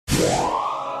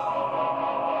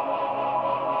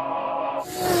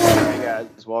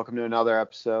guys. Welcome to another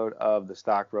episode of the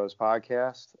Stock Bros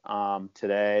podcast.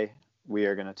 Today, we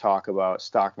are going to talk about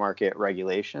stock market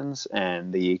regulations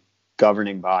and the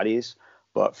governing bodies.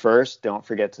 But first, don't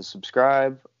forget to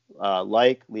subscribe,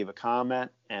 leave a comment,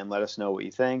 and let us know what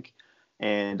you think.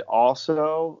 And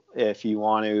also, if you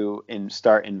want to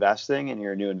start investing and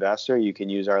you're a new investor, you can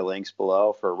use our links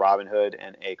below for Robinhood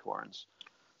and Acorns.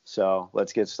 So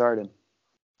let's get started.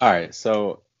 All right.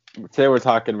 So today we're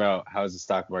talking about how is the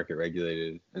stock market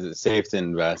regulated? Is it safe to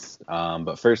invest?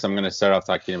 But first, I'm going to start off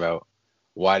talking about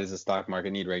why does the stock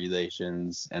market need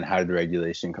regulations and how did the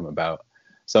regulation come about?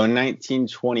 So in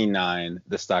 1929,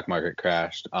 the stock market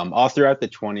crashed. All throughout the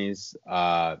 20s,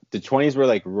 the 20s were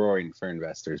like roaring for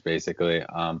investors, basically.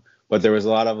 But there was a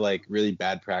lot of like really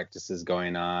bad practices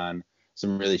going on,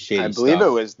 some really shady I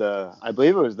believe stuff. I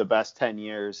believe it was the best 10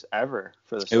 years ever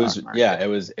for the stock market. Yeah, it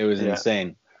was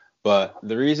insane. But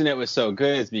the reason it was so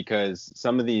good is because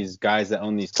some of these guys that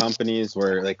own these companies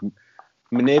were like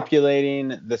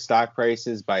manipulating the stock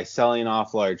prices by selling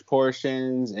off large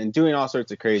portions and doing all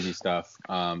sorts of crazy stuff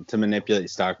to manipulate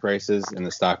stock prices in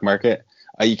the stock market.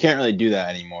 You can't really do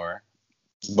that anymore.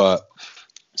 But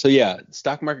so yeah,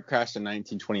 stock market crashed in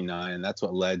 1929, and that's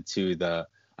what led to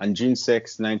on June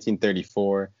 6,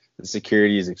 1934, the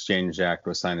Securities Exchange Act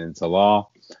was signed into law.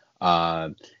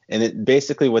 And it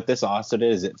basically what this also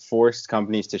did is it forced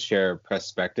companies to share a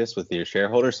prospectus with their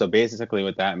shareholders. So basically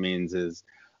what that means is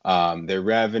their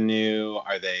revenue,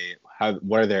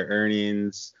 what are their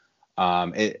earnings?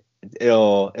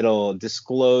 It'll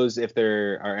disclose if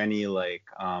there are any like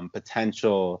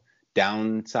potential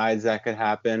downsides that could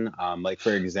happen. Like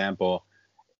for example,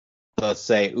 let's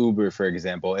say Uber, for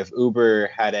example, if Uber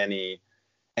had any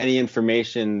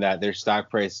information that their stock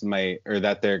price or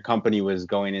that their company was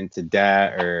going into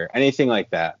debt or anything like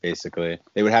that, basically,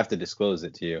 they would have to disclose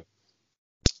it to you.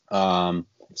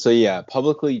 So yeah,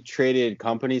 publicly traded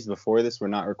companies before this were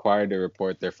not required to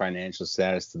report their financial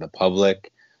status to the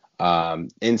public.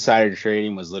 Insider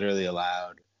trading was literally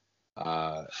allowed.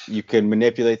 You could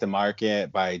manipulate the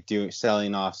market by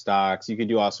selling off stocks. You could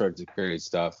do all sorts of crazy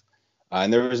stuff.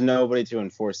 And there was nobody to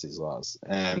enforce these laws.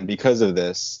 And because of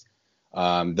this,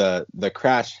 the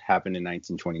crash happened in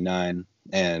 1929,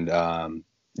 and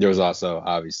there was also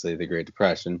obviously the Great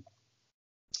Depression.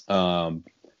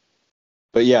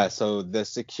 But yeah, so the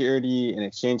Security and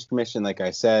Exchange Commission, like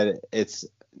I said, it's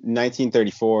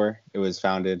 1934. It was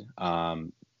founded,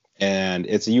 and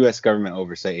it's a U.S. government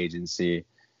oversight agency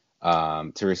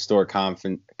to restore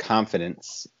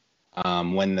confidence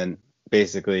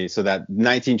basically so that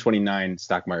 1929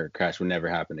 stock market crash would never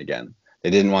happen again. They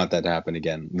didn't want that to happen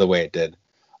again the way it did.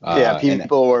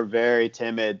 People were very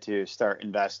timid to start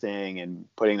investing and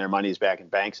putting their monies back in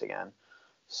banks again.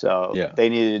 So They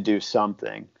needed to do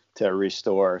something to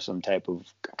restore some type of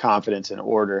confidence and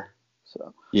order.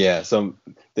 So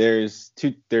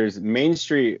there's Main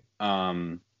Street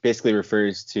basically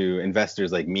refers to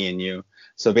investors like me and you.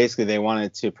 So basically they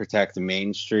wanted to protect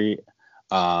Main Street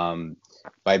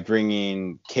by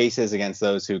bringing cases against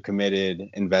those who committed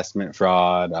investment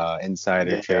fraud,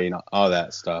 insider trading, all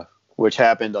that stuff. Which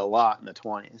happened a lot in the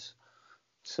 20s.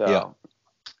 So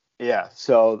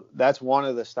that's one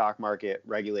of the stock market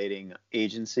regulating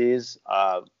agencies.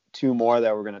 Two more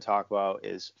that we're going to talk about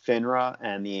is FINRA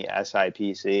and the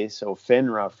SIPC. So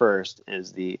FINRA first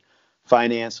is the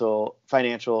Financial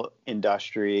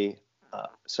Industry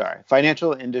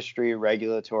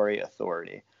Regulatory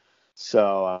Authority.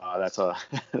 So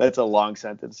that's a long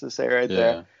sentence to say right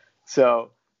there.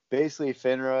 So basically,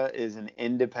 FINRA is an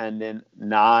independent,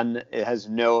 it has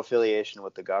no affiliation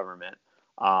with the government.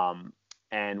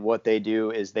 And what they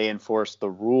do is they enforce the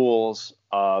rules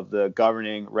of the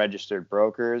governing registered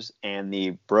brokers and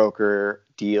the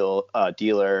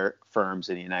dealer firms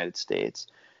in the United States.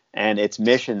 And its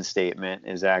mission statement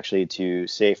is actually to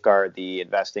safeguard the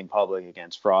investing public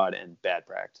against fraud and bad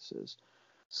practices.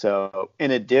 So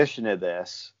in addition to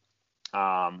this,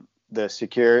 in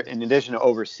addition to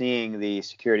overseeing the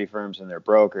security firms and their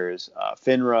brokers,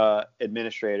 FINRA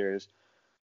administrators,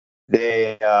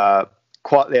 they have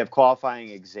qualifying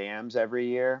exams every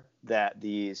year that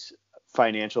these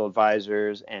financial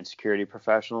advisors and security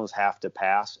professionals have to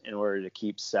pass in order to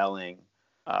keep selling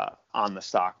on the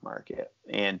stock market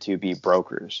and to be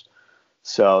brokers.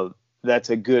 So that's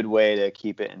a good way to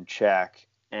keep it in check.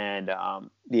 And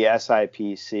the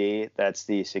SIPC, that's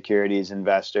the Securities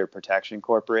Investor Protection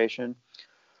Corporation.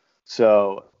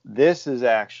 So this is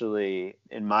actually,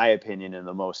 in my opinion,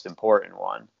 the most important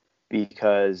one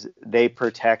because they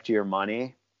protect your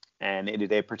money and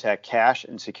they protect cash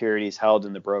and securities held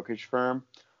in the brokerage firm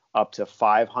up to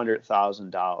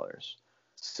 $500,000.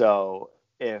 So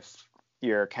if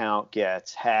your account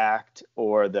gets hacked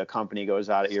or the company goes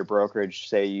out of your brokerage,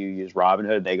 say you use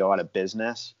Robinhood, they go out of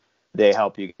business, they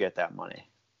help you get that money.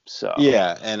 So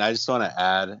Yeah, and I just want to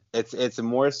add, it's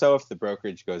more so if the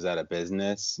brokerage goes out of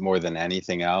business more than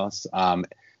anything else.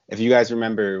 If you guys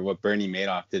remember what Bernie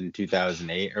Madoff did in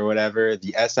 2008 or whatever,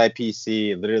 the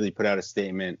SIPC literally put out a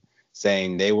statement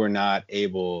saying they were not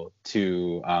able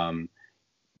to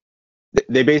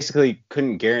they basically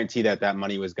couldn't guarantee that that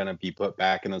money was going to be put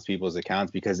back in those people's accounts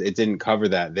because it didn't cover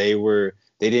that. They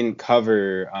didn't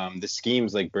cover the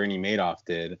schemes like Bernie Madoff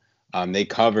did. They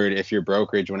covered if your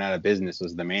brokerage went out of business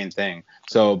was the main thing.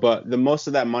 So, but the most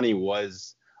of that money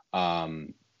was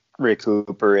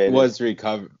recuperated. Was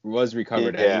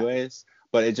recovered anyways,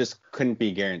 but it just couldn't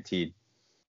be guaranteed.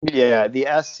 Yeah, the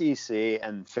SEC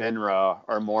and FINRA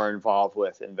are more involved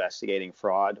with investigating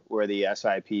fraud, where the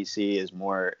SIPC is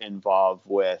more involved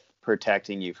with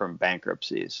protecting you from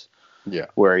bankruptcies. Yeah.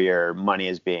 Where your money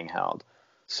is being held.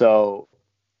 So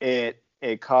it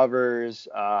covers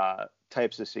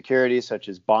types of securities such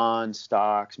as bonds,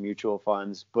 stocks, mutual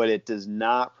funds, but it does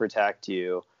not protect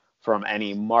you from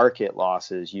any market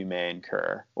losses you may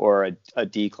incur or a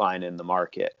decline in the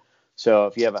market. So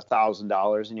if you have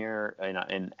 $1,000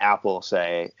 in Apple,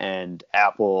 say, and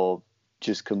Apple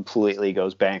just completely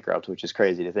goes bankrupt, which is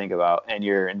crazy to think about, and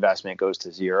your investment goes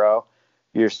to zero,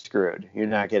 you're screwed. You're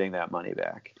not getting that money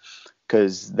back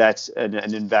because that's an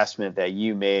investment that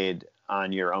you made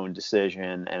on your own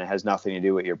decision, and it has nothing to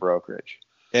do with your brokerage.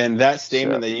 And that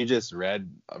statement that you just read,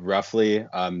 roughly,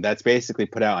 that's basically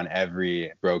put out on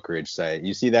every brokerage site.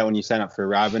 You see that when you sign up for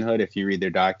Robinhood, if you read their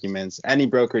documents, any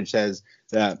brokerage says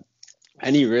that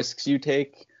any risks you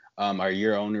take are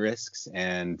your own risks,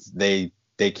 and they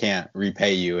can't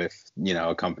repay you if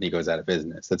a company goes out of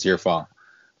business. That's your fault.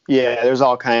 Yeah, there's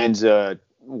all kinds of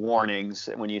warnings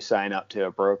when you sign up to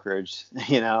a brokerage,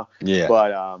 Yeah.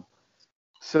 But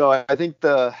so I think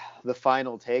the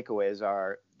final takeaways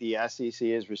are the SEC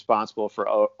is responsible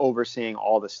for overseeing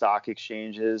all the stock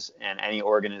exchanges and any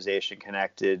organization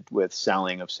connected with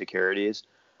selling of securities.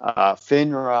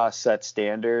 FINRA sets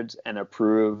standards and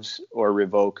approves or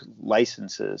revokes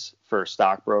licenses for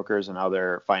stockbrokers and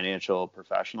other financial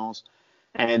professionals.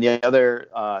 And the other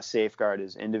safeguard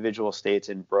is individual states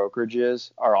and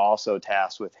brokerages are also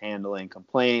tasked with handling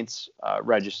complaints,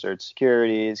 registered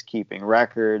securities, keeping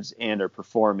records, and are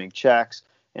performing checks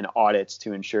and audits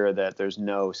to ensure that there's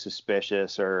no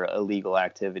suspicious or illegal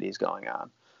activities going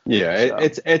on. Yeah,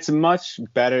 it's much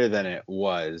better than it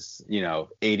was,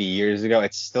 80 years ago.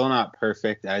 It's still not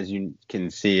perfect, as you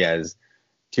can see, as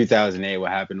 2008,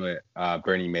 what happened with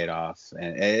Bernie Madoff,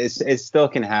 and it still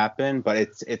can happen, but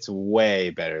it's way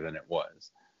better than it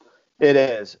was. It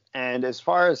is. And as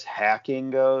far as hacking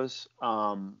goes,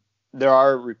 there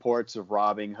are reports of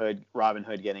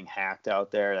Robinhood getting hacked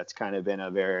out there. That's kind of been a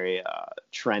very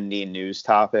trendy news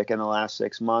topic in the last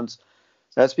 6 months.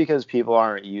 That's because people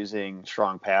aren't using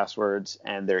strong passwords,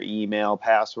 and their email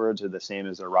passwords are the same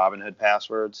as their Robinhood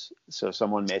passwords. So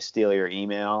someone may steal your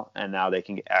email, and now they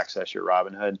can access your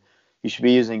Robinhood. You should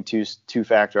be using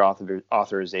two-factor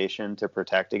authorization to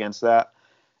protect against that.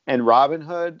 And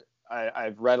Robinhood,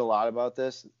 I've read a lot about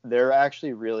this. They're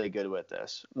actually really good with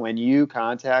this. When you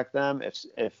contact them,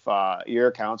 if your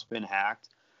account's been hacked,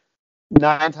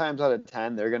 9 times out of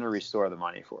 10, they're going to restore the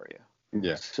money for you.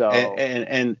 Yeah. So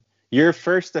and your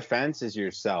first defense is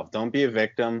yourself. Don't be a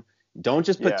victim. Don't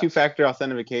just put two-factor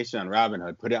authentication on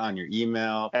Robinhood. Put it on your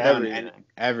email. Put everything. It on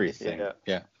everything.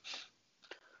 Yeah.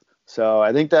 So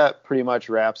I think that pretty much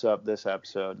wraps up this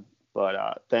episode.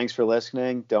 But thanks for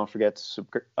listening. Don't forget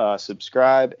to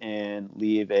subscribe and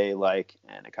leave a like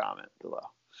and a comment below.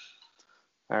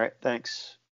 All right.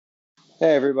 Thanks.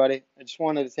 Hey, everybody. I just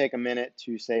wanted to take a minute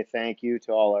to say thank you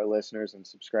to all our listeners and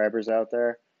subscribers out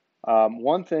there.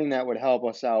 One thing that would help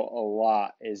us out a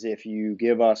lot is if you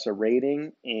give us a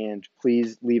rating and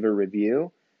please leave a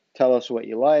review. Tell us what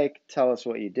you like. Tell us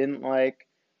what you didn't like.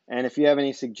 And if you have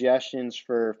any suggestions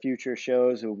for future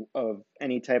shows of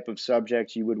any type of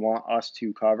subjects you would want us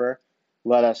to cover,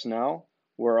 let us know.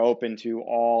 We're open to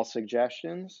all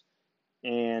suggestions.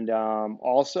 And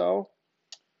also,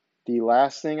 the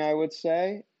last thing I would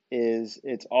say is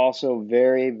it's also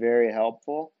very, very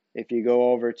helpful if you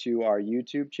go over to our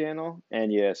YouTube channel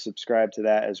and you subscribe to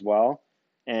that as well.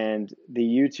 And the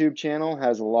YouTube channel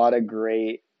has a lot of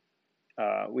great,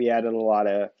 we added a lot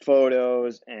of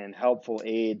photos and helpful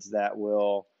aids that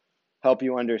will help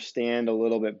you understand a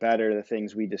little bit better the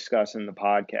things we discuss in the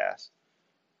podcast.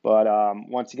 But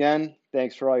once again,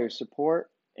 thanks for all your support,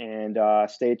 and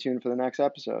stay tuned for the next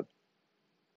episode.